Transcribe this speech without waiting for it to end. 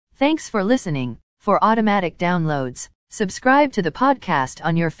Thanks for listening. For automatic downloads, subscribe to the podcast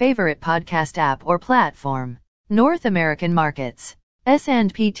on your favorite podcast app or platform. North American markets.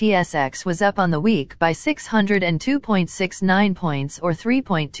 S&P TSX was up on the week by 602.69 points or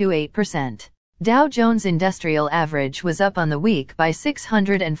 3.28%. Dow Jones Industrial Average was up on the week by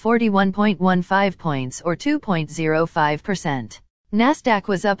 641.15 points or 2.05%. Nasdaq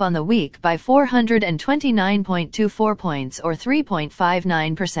was up on the week by 429.24 points or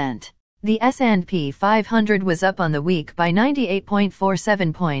 3.59%. The S&P 500 was up on the week by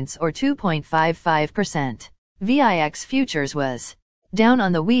 98.47 points or 2.55%. VIX futures was down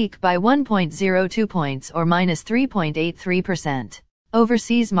on the week by 1.02 points or minus 3.83%.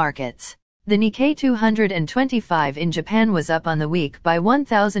 Overseas markets. The Nikkei 225 in Japan was up on the week by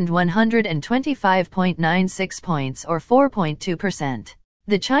 1,125.96 points or 4.2%.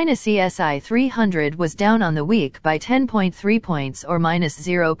 The China CSI 300 was down on the week by 10.3 points or minus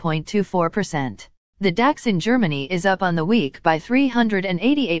 0.24%. The DAX in Germany is up on the week by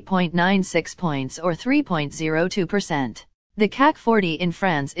 388.96 points or 3.02%. The CAC 40 in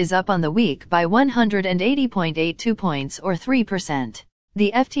France is up on the week by 180.82 points or 3%.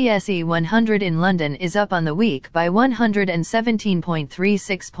 The FTSE 100 in London is up on the week by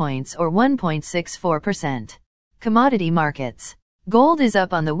 117.36 points or 1.64%. Commodity markets. Gold is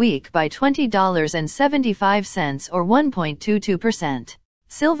up on the week by $20.75 or 1.22%.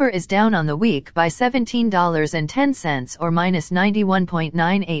 Silver is down on the week by $17.10 or minus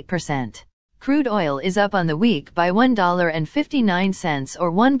 91.98%. Crude oil is up on the week by $1.59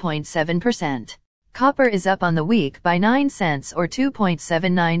 or 1.7%. Copper is up on the week by 9 cents or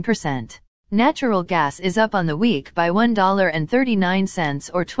 2.79%. Natural gas is up on the week by $1.39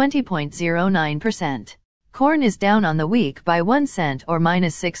 or 20.09%. Corn is down on the week by 1 cent or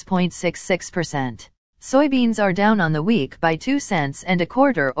minus 6.66%. Soybeans are down on the week by 2 cents and a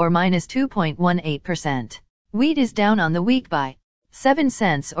quarter or minus 2.18%. Wheat is down on the week by 7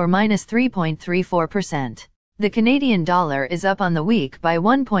 cents or minus 3.34%. The Canadian dollar is up on the week by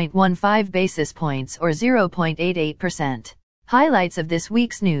 1.15 basis points or 0.88%. Highlights of this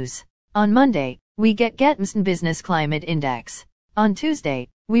week's news. On Monday, we get GETMSN Business Climate Index. On Tuesday,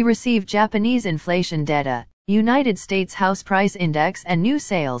 we receive Japanese inflation data, United States House Price Index and new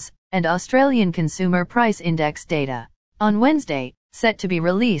sales, and Australian Consumer Price Index data. On Wednesday, set to be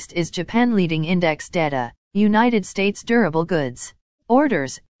released is Japan Leading Index data, United States Durable Goods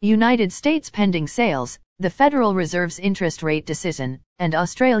orders, United States pending sales, the Federal Reserve's interest rate decision, and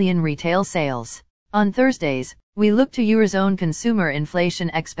Australian retail sales. On Thursdays, we look to Eurozone consumer inflation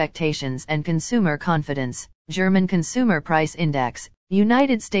expectations and consumer confidence, German Consumer Price Index,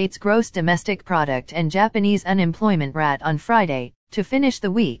 United States Gross Domestic Product and Japanese unemployment rate on Friday. To finish the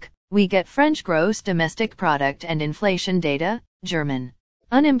week, we get French Gross Domestic Product and inflation data, German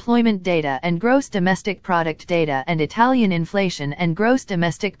unemployment data and gross domestic product data and Italian inflation and gross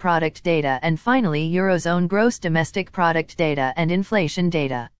domestic product data and finally Eurozone gross domestic product data and inflation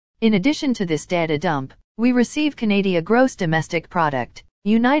data. In addition to this data dump, we receive Canada gross domestic product,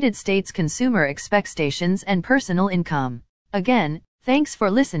 United States consumer expectations and personal income. Again, thanks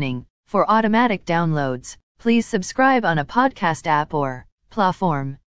for listening. For automatic downloads, please subscribe on a podcast app or platform.